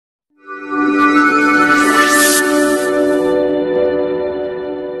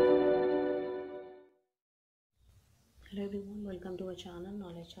channel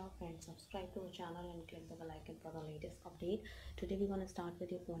Knowledge Hub and subscribe to our channel and click the bell icon for the latest update. Today we're going to start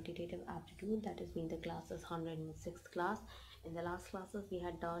with your quantitative aptitude, that has been the classes 106th class. In the last classes we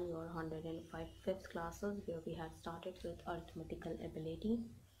had done your 105th classes where we had started with arithmetical ability.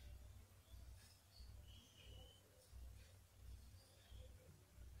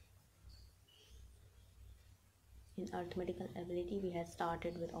 In arithmetical ability, we had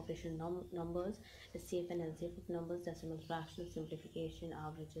started with operation numbers, SCF and LCF of numbers, decimal fractions, simplification,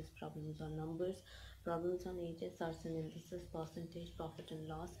 averages, problems on numbers, problems on ages, search analysis, percentage, profit and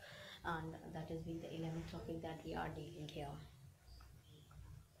loss, and that has been the 11th topic that we are dealing here.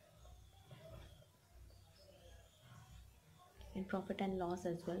 In profit and loss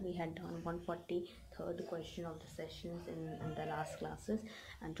as well, we had done 143rd question of the sessions in the last classes,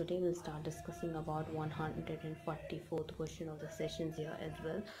 and today we'll start discussing about 144th question of the sessions here as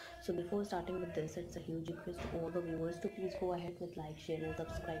well. So before starting with this, it's a huge request to all the viewers to please go ahead with like, share and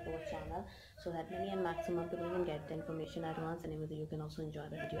subscribe our channel so that many and maximum people can get the information at once, and you can also enjoy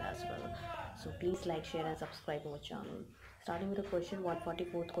the video as well. So please like, share and subscribe our channel. Starting with the question,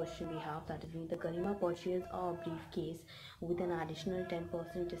 144th question we have, that is the Garima purchased a briefcase with an additional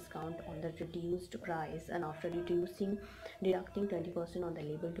 10% discount on the reduced price, and after deducting 20% on the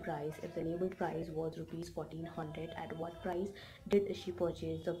labeled price, if the labeled price was rupees 1400, at what price did she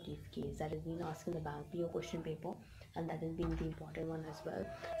purchase the briefcase? That has been asked in the bank PO question paper, and that has been the important one as well.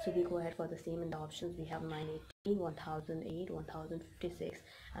 So we go ahead for the same. In the options we have 980, 1008, 1056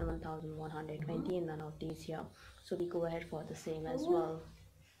 and 1120, and none of these here. So we go ahead for the same as well.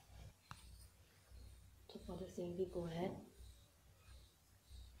 So for the same we go ahead.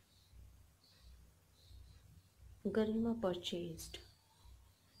 Garima purchased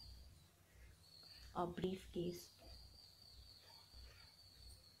a briefcase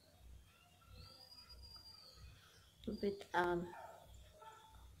with an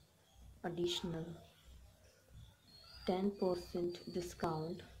additional 10%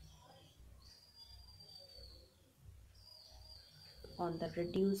 discount on the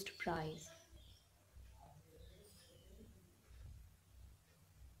reduced price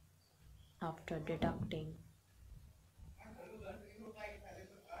after deducting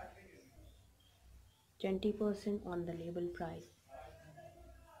 20% on the label price.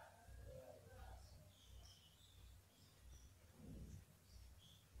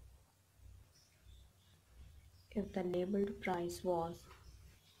 If the labeled price was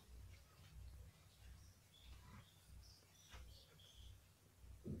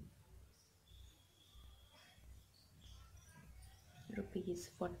rupees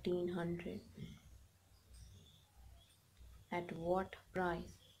 1400, at what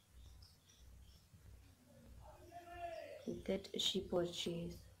price did she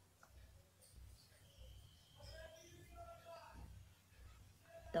purchase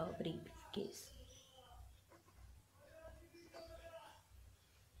the briefcase?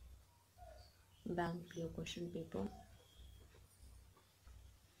 Bank PO question paper.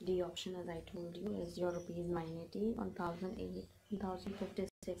 The option, as I told you, is your rupees 980, 1008,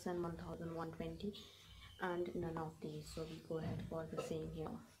 1056 and 1120, and none of these. So we go ahead for the same here.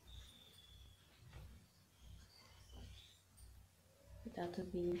 That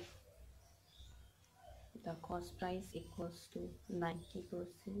will be the cost price equals to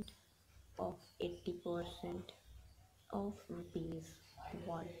 90% of 80% of rupees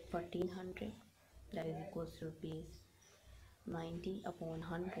 1400, that is equals to rupees 90 upon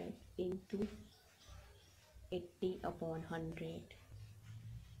 100 into 80 upon 100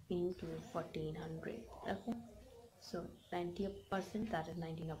 into 1400. Okay, so 90%, that is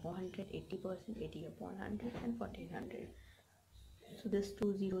 19 upon 100, 80%, 80 upon 100 and 1400. So this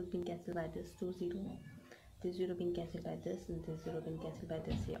 2 zeros being cancelled by this 2 0, this 0 being cancelled by this, and this 0 being cancelled by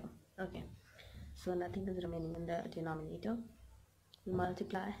this here. Okay, so nothing is remaining in the denominator. We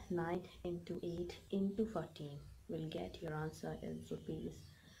multiply 9 into 8 into 14, we'll get your answer is rupees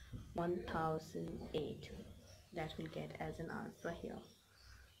 1008. That will get as an answer here.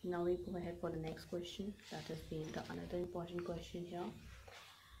 Now we go ahead for the next question, that has been the another important question here,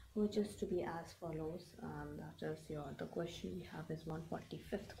 which is to be as follows, and that is the question we have is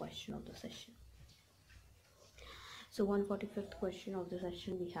 145th question of the session. So 145th question of the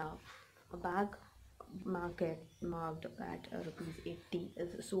session, we have a bag marked at rupees 80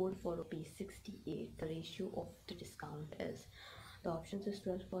 is sold for rupees 68. The ratio of the discount is, the options is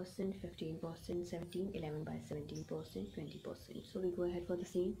 12%, 15%, 17, 11 by 17%, 20%. So we go ahead for the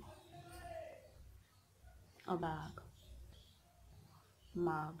same. A bag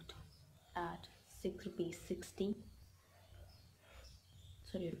marked at rupees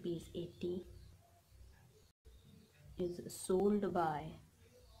 80 is sold by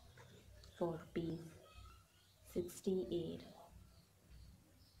for ₹68,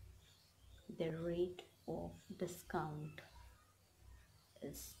 the rate of discount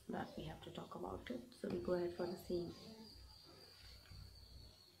is that we have to talk about it. So we go ahead for the same.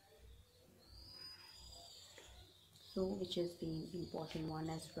 So which is the important one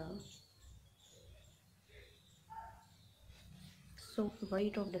as well. So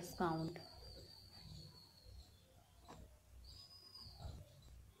rate of discount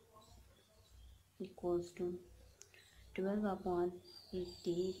equals to 12 upon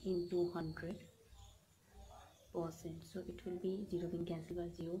 80 into 100%. So it will be 0 being cancelled by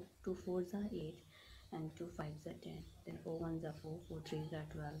 0, 2 4s are 8 and 2 5s are 10. Then 4 1s are 4, 4 3s are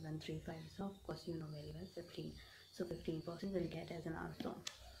 12 and 3 5s are, of course you know very well, 15. So 15% will get as an answer.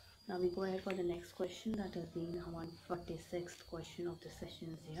 Now we go ahead for the next question, that has been 146th question of the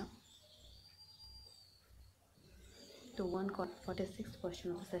sessions here. So 146th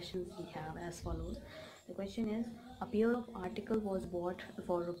question of the sessions we have as follows. The question is, a pair of article was bought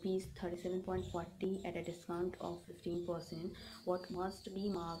for ₹37.40 at a discount of 15%. What must be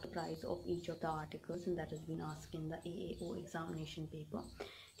marked price of each of the articles? And that has been asked in the AAO examination paper.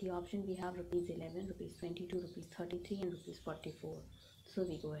 The option we have ₹11, ₹22, ₹33 and ₹44. So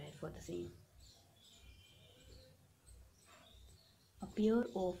we go ahead for the same. A pair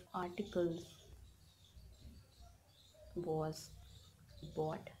of articles was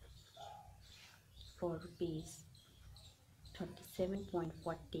bought for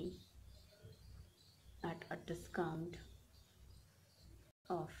 ₹37.40 at a discount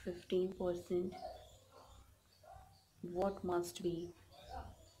of 15%. What must be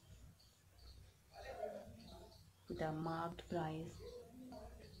the marked price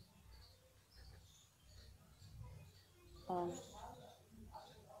of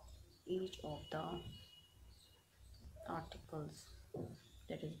each of the articles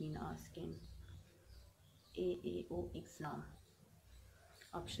that has been asked in AAO exam?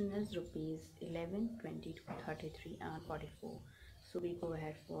 Option is ₹11, 22, 33 and 44. So we go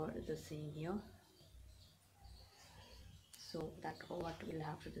ahead for the same here. So that's what we'll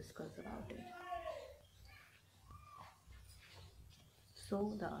have to discuss about it.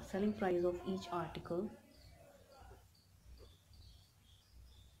 So the selling price of each article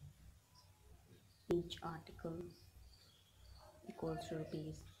equals to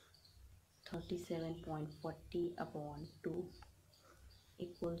 ₹37.40 upon 2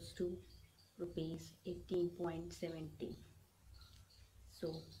 equals to ₹18.70.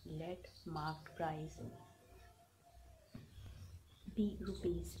 So let marked price be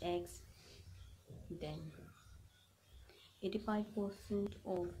 ₹X, then 85%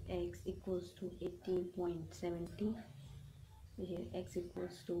 of X equals to 18.70. Here X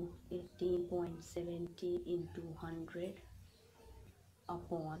equals to 18.70 into 100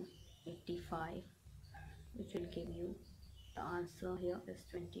 upon 85, which will give you the answer here is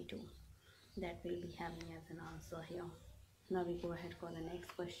 22. That will be having as an answer here. Now we go ahead for the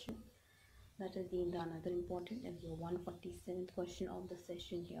next question. That has been the another important and the 147th question of the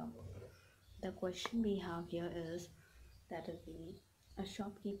session here. The question we have here is, that is the a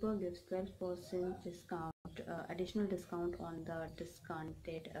shopkeeper gives 12% discount, additional discount on the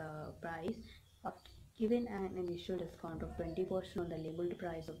discounted price, given an initial discount of 20% on the labeled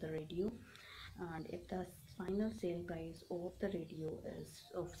price of the radio, and if the final sale price of the radio is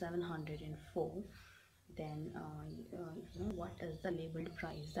of 704, then what is the labeled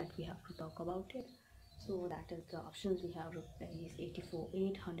price that we have to talk about it. So that is the options we have: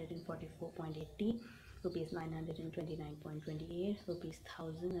 ₹844.80, ₹929.28,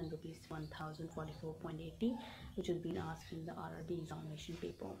 ₹1000 and ₹1044.80, which has been asked in the RRB examination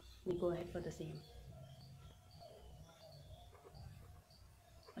paper. We go ahead for the same.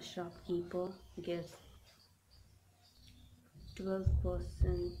 A shopkeeper gives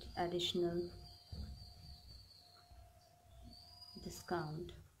 12% additional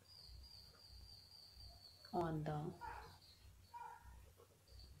discount on the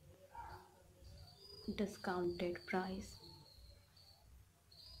discounted price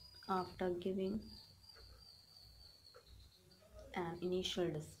after giving an initial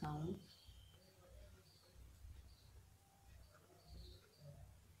discount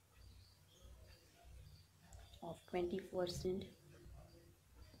of 20%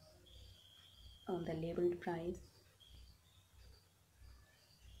 on the labeled price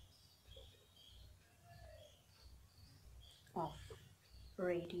of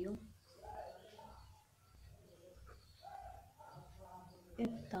radio if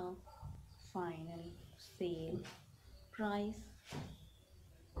the final sale price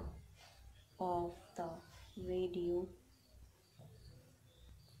of the radio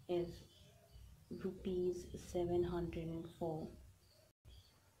is rupees 704.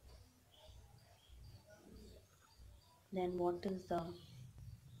 Then what is the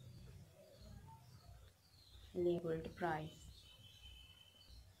labeled price?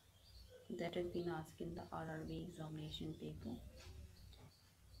 That has been asked in the RRB examination paper.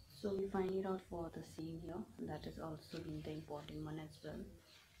 So we find it out for the same here. That is also been the important one as well.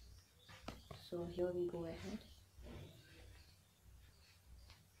 So here we go ahead.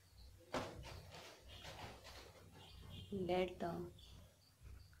 Let the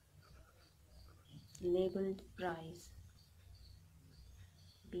labeled price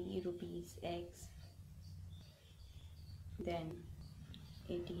be rupees X, then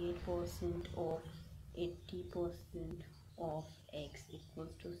 88% of 80% of X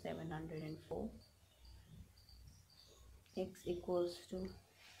equals to 704. X equals to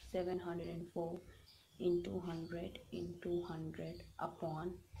 704 into 100 into 100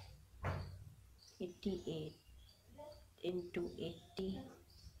 upon 88 into 80.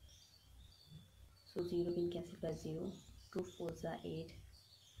 So 0 being cancelled by 0. 2 4s are 8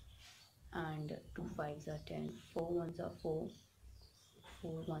 and 2 5s are 10. 4 1s are 4.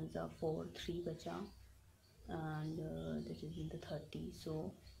 4 1s are 4. 3 bacha and that is in the 30.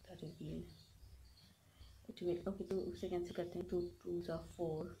 So that is been it will okay. तो उसे cancel करते हैं. 2 2s are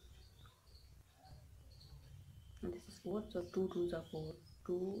 4 and this is 4. So 2 2s are 4.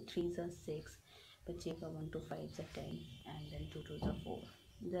 2 3s are 6. बचेगा 1 2 5s are 10 and then 2 2s are 4.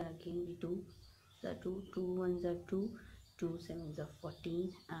 Then again we do the 2 2 1s are 2. 2 7s are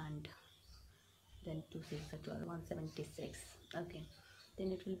 14 and then 2 6 are 12. 176. Okay,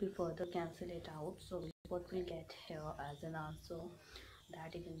 then it will be further cancel it out. So what we get here as an answer,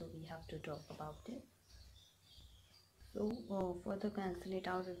 that even though we have to talk about it, so further cancel it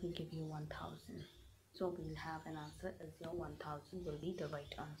out, it will give you 1000. So we will have an answer as your 1000 will be the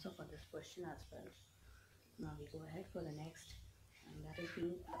right answer for this question as well. Now we go ahead for the next, and that is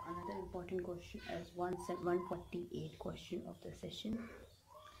being another important question as 148 question of the session.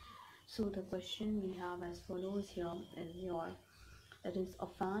 So the question we have as follows here is that is, a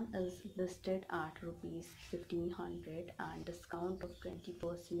fan is listed at rupees 1500 and discount of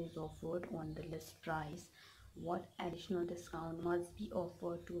 20% is offered on the list price. What additional discount must be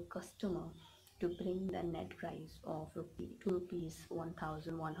offered to a customer to bring the net price of rupees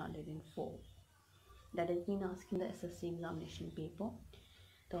 1104? That has been asked in the SSC examination paper.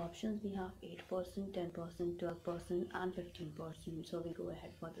 The options we have 8%, 10%, 12% and 15%. So we go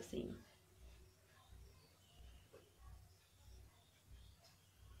ahead for the same.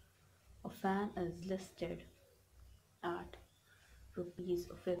 A fan is listed at rupees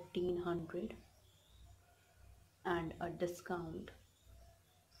 1500 and a discount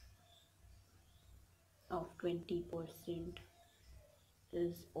of 20%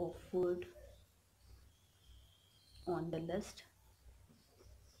 is offered on the list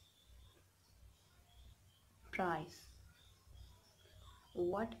price.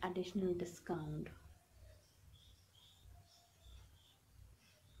 What additional discount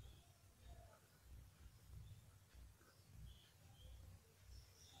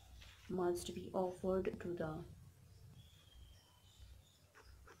must be offered to the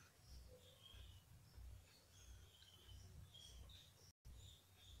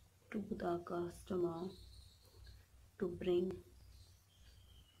customer to bring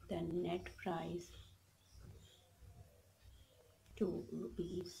the net price to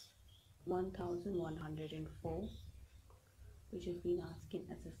rupees 1104, which has been asked in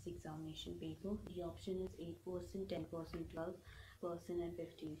SSC examination paper. The option is 8%, 10%, 12% and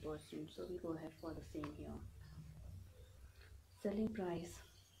 15%. So we go ahead for the same here. Selling price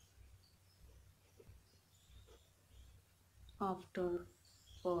after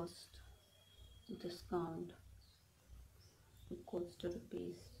first discount equals to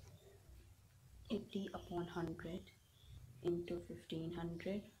rupees 80 upon 100 into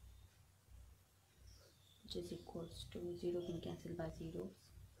 1500, which is equals to 0 being cancelled by zeros.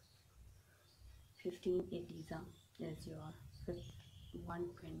 15 80s is your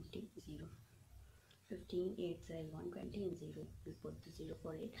 120 0. 15 8s is 120 and 0. We put the 0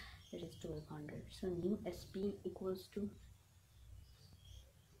 for it. That is 1200. So new SP equals to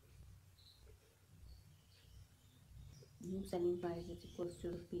new selling price is equals to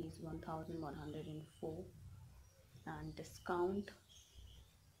rupees 1104 and discount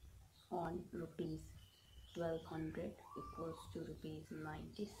on rupees 1200 equals to rupees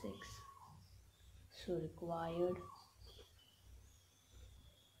 96. So required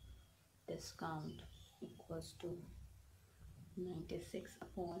discount equals to 96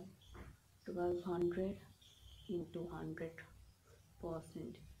 upon 1200 into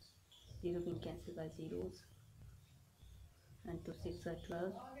 100%. 0 being cancelled by zeros, and 2 6 are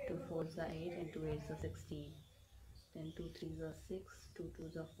 12, 2 4s are 8, and 2 8s are 16. Then 2 3s are 6, 2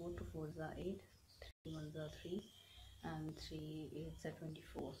 2s are 4, 2 4s are 8, 3 1s are 3, and 3 8s are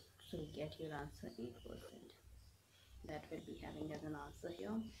 24. So we get your answer 8%. That will be having as an answer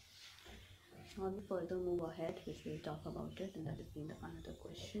here. Now we further move ahead, which we'll talk about it, and that is being the another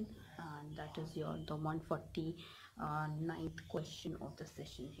question, and that is the 149th question of the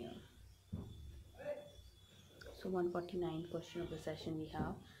session here. So 149th question of the session, we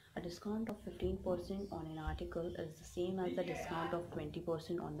have a discount of 15% on an article is the same as the discount of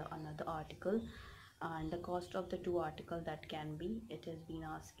 20% on the another article, and the cost of the two articles that can be, it has been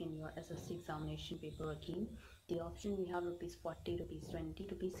asked in your SSC examination paper again. The option we have rupees 40, rupees 20,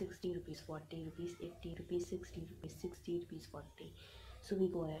 rupees 60, rupees 40, rupees 80, rupees 60, rupees 60, rupees 40. So we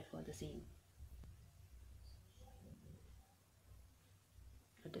go ahead for the same.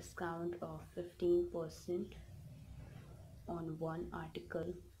 A discount of 15% on one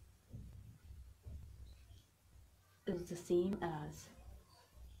article is the same as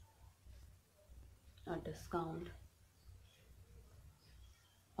a discount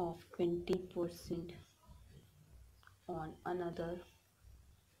of 20% on another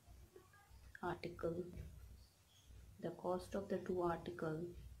article. The cost of the two articles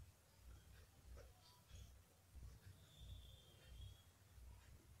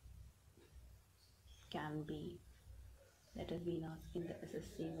can be, that has been asked in the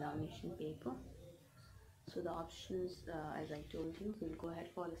SSC examination paper. So the options, as I told you, we'll go ahead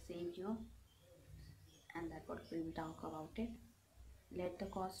for the same here, and that what we'll talk about it. Let the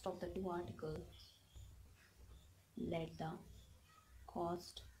cost of the two articles, let the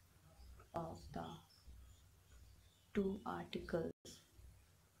cost of the two articles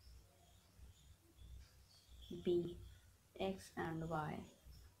be X and Y,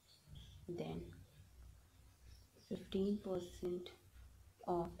 then 15%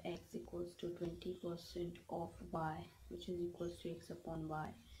 of X equals to 20% of Y, which is equals to X upon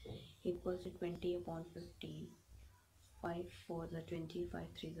Y, equals to 20 upon 15. 5 4s are 20, 5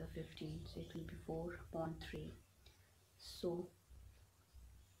 3s are 15, so it will be 4 upon 3. So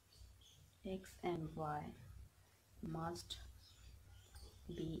X and Y must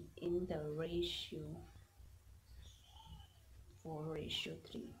be in the ratio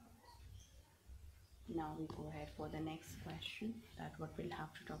 4:3. Now we go ahead for the next question, that what we'll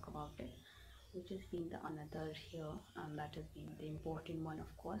have to talk about it, which has been the another here, and that has been the important one,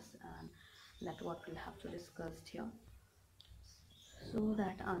 of course, and that what we'll have to discuss here. So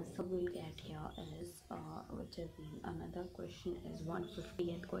that answer we'll get here is, which has been another question, is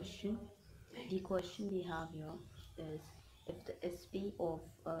 150th question. The question we have here is, if the SP of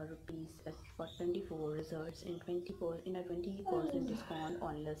rupees for 24 results in a 20% discount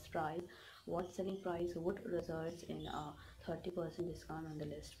on list price, what selling price would result in a 30% discount on the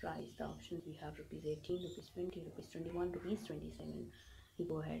list price? The options we have rupees 18, rupees 20, rupees 21, rupees 27. We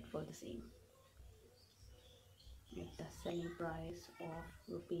go ahead for the same. If the selling price of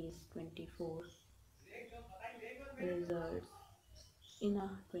rupees 24 results in a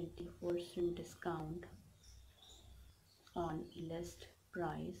 20% discount on list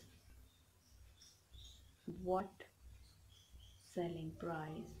price, what selling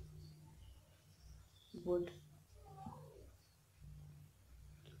price would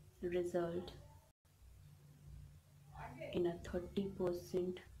result in a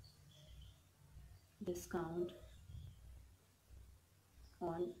 30% discount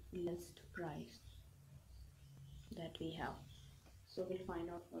on list price that we have? So we'll find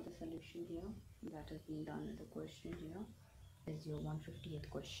out for the solution here. That has been done in the question here. Is your 150th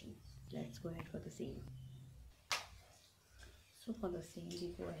question. Let's go ahead for the same. So for the same,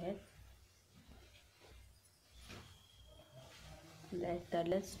 we go ahead. Let the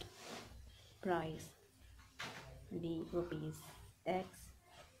list price be rupees X,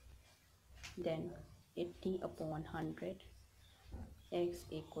 then 80 upon 100, X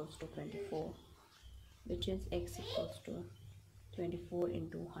equals to 24, which is X equals to 24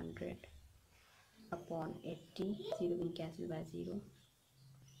 into 100 upon 80, 0 being cancelled by 0.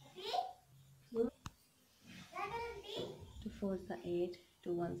 2 4s are 8, 2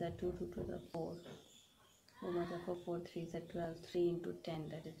 1s are 2, 2 2s are 4, 4 1s are 4, 4 3s are 12, 3 into 10,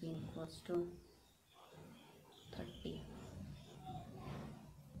 that is being equals to 30.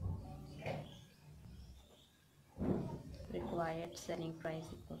 Required selling price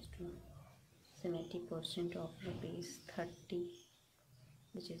equals to 70% of rupees 30,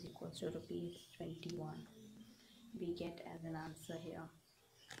 which is equals to rupees 21. We get as an answer here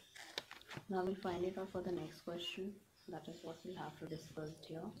Now we'll find it out for the next question. That is what we'll have to discuss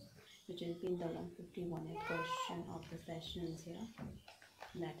here, which has been the 151st question of the sessions here.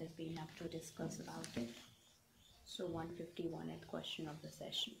 That is we have to discuss about it. So 151st question of the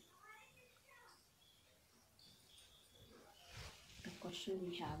session. The question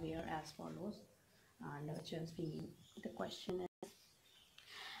we have here as follows, and which has been the question is: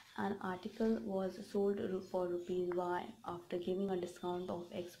 an article was sold for rupees Y after giving a discount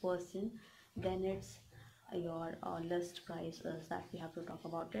of X%, then it's your list price is that we have to talk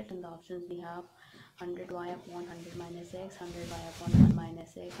about it. In the options we have 100y upon 100 minus x, 100y upon 1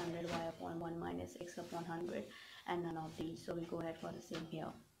 minus x, 100y upon 1 minus x upon 100, and none of these. So we go ahead for the same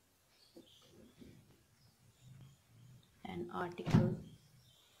here. An article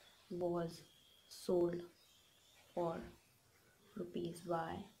was sold for rupees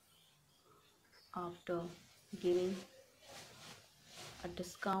Y after giving a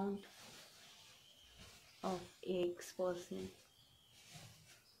discount of X%,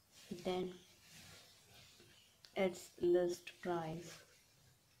 then its list price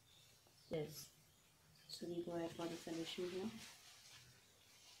is. So we go ahead for the solution here,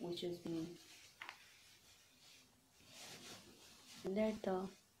 which is being, let the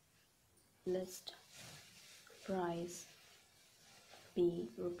list price be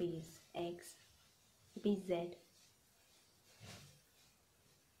rupees X, rupees Z,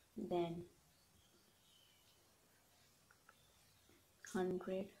 then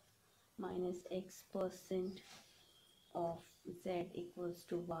 100 minus X% of Z equals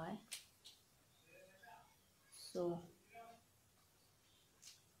to Y. So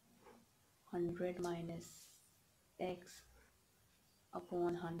 100 minus X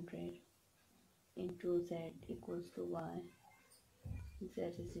upon 100 into Z equals to Y. Z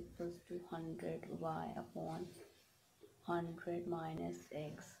is equals to 100 Y upon 100 minus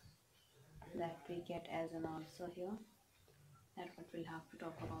X. That we get as an answer here. That's what we'll have to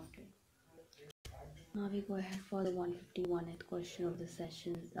talk about it. Now we go ahead for the 151st question of the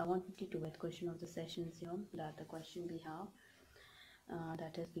session, 152th question of the sessions here. That the question we have,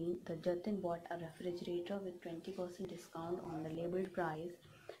 that has been, the Jatin bought a refrigerator with 20% discount on the labeled price.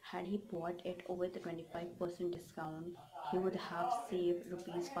 Had he bought it with a 25% discount, he would have saved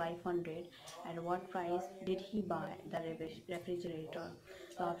rupees 500. At what price did he buy the refrigerator?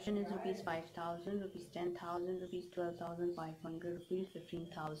 The option is rupees 5,000, rupees 10,000, rupees 12,500, rupees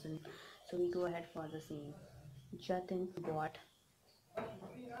 15,000. So we go ahead for the same. Jatin bought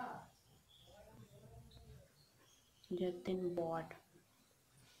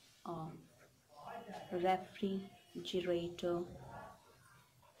a refrigerator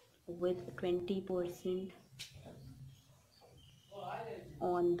with 20%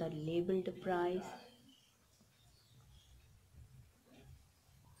 on the labeled price.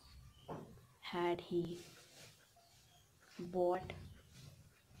 Had he bought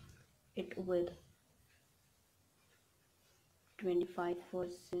it with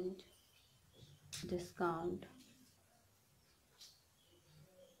 25% discount,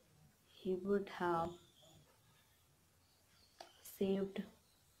 he would have saved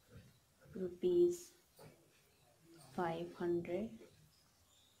rupees 500.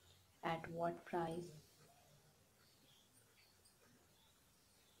 At what price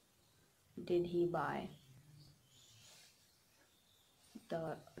did he buy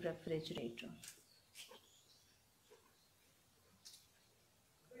the refrigerator?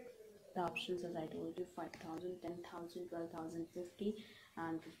 The options, as I told you, 5,000, 10,000, 12,000, 50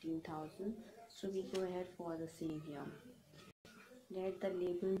 and 15,000. So we go ahead for the same here. Let the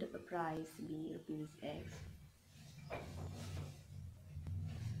labeled price be rupees X.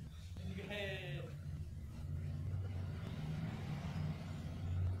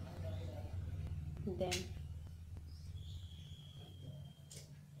 Then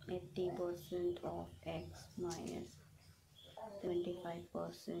 80% of X minus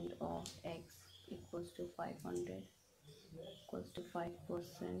 25% of X equals to 500 equals to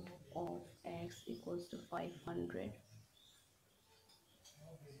 5% of X equals to 500.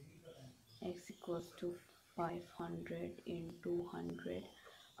 X equals to 500 into 100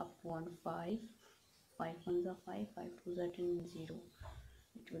 upon 5. 5 ones are 5, 5 twos are 10, 0.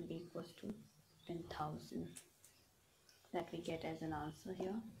 It will be equals to 10,000. That we get as an answer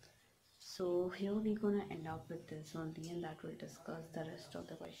here. So here we're gonna end up with this only, and that will discuss the rest of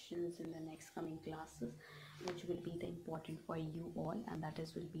the questions in the next coming classes, which will be the important for you all, and that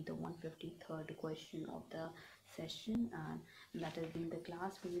is will be the 153rd question of the session, and that has been the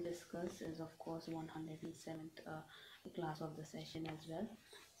class we will discuss is of course 107th class of the session as well.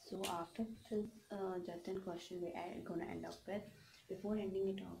 So after this Jatin question we are gonna end up with Before ending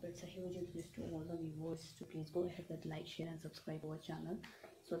it off, it's a huge request to all the viewers to please go ahead with like, share and subscribe our channel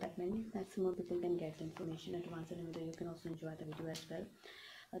so that many maximum people can get the information at once, and you can also enjoy the video as well.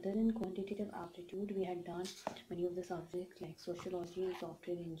 Other than quantitative aptitude, we had done many of the subjects like sociology and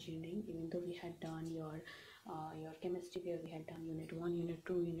software engineering, even though we had done your chemistry, where we had done unit 1, unit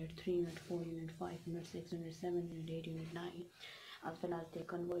 2, unit 3, unit 4, unit 5, unit 6, unit 7, unit 8, unit 9, as well as the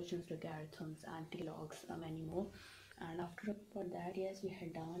conversions, logarithms, antilogs, many more. And after that, yes, we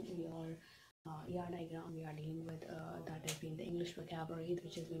had done your ER diagram. We are dealing with that has been the English vocabulary,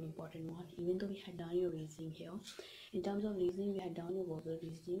 which has been important one. Even though we had done your reasoning here, in terms of reasoning, we had done your verbal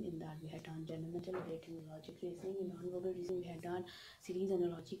reasoning. In that, we had done general, related, and logic reasoning. In non-verbal reasoning, we had done series,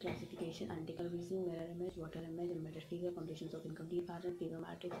 analogy, classification, analytical reasoning, mirror image, water image, embedded figure, computations of incomplete pattern, figure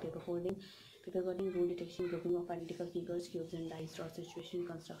matrix, paper folding, paper cutting, rule detection, grouping of identical figures, cubes and dice, draw situation,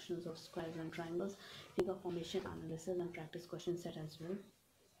 constructions of squares and triangles, figure formation, analysis, and practice question set as well.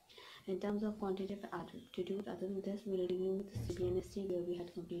 In terms of quantitative aptitude, other than this, we will dealing with the CBNSC, where we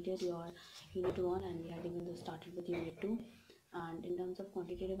had completed your unit 1 and we had even started with unit 2. And in terms of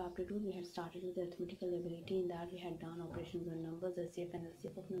quantitative aptitude, we had started with arithmetical ability. In that, we had done operations on numbers, SCF and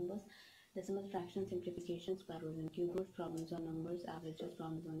LCF of numbers, decimal fraction simplification, square roots and cube roots, problems on numbers, averages,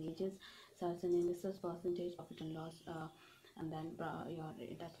 problems on ages, sales and indices, percentage, profit and loss, and then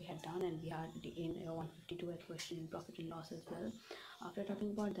that we had done, and we had in 152 question in profit and loss as well. After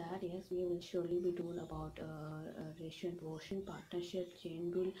talking about that, yes, we will surely be told about ratio and proportion, partnership,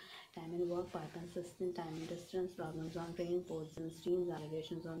 chain rule, time and work, Python system, time and distance, problems on train, poles and streams,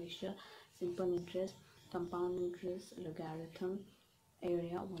 allegations on mixture, simple interest, compound interest, logarithm,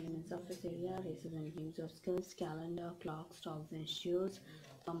 area, volume and surface area, races and games of skills, calendar, clock, stocks and shares,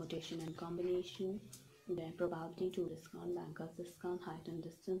 permutation and combination, then probability to discount, bankers discount, height and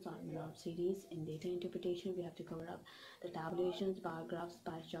distance, order series. In data interpretation, we have to cover up the tabulations, bar graphs,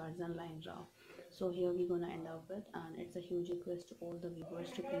 pie charts, and line draw. So here we're gonna end up with, and it's a huge request to all the viewers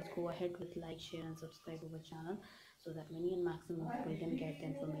to please go ahead with like, share, and subscribe our channel so that many and maximum people can get the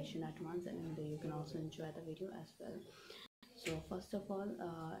information at once, and you can also enjoy the video as well. So first of all,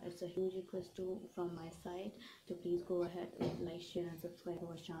 it's a huge request from my side to please go ahead and like, share and subscribe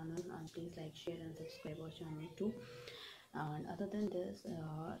our channel, and please like, share and subscribe our channel too. And other than this,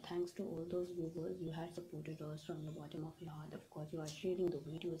 thanks to all those viewers, you have supported us from the bottom of your heart. Of course, you are sharing the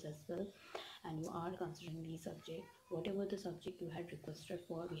videos as well, and you are considering the subject, whatever the subject you had requested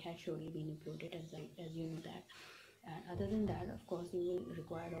for, we had surely been uploaded, as you know that. And other than that, of course, you will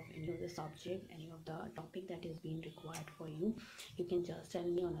require of any of the subject, any of the topic that is being required for you, you can just tell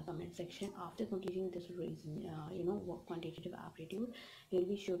me on the comment section. After completing this reason, quantitative aptitude, you'll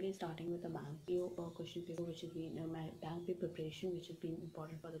be surely starting with a bank PO question paper, which has been my bank PO preparation, which has been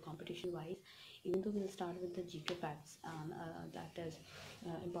important for the competition wise. Even though we'll start with the GK facts, and that is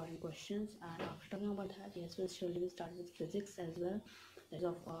important questions. And after talking about that, yes, we'll surely start with physics as well, that is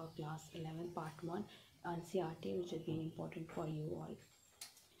of class 11 part 1 and CRT, which has been important for you all.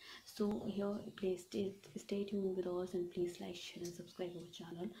 So here, please stay tuned with us, and please like, share and subscribe our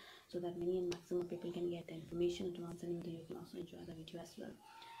channel so that many and maximum people can get the information at once, and you can also enjoy the video as well.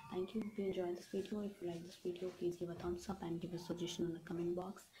 Thank you. If you enjoyed this video, if you like this video, please give a thumbs up and give a suggestion in the comment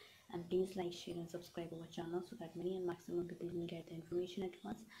box, and please like, share and subscribe our channel so that many and maximum people can get the information at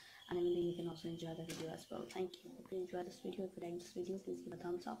once, and you can also enjoy the video as well. Thank you. If you enjoyed this video, if you like this video, please give a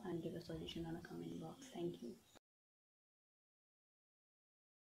thumbs up and give a suggestion in the comment box. Thank you.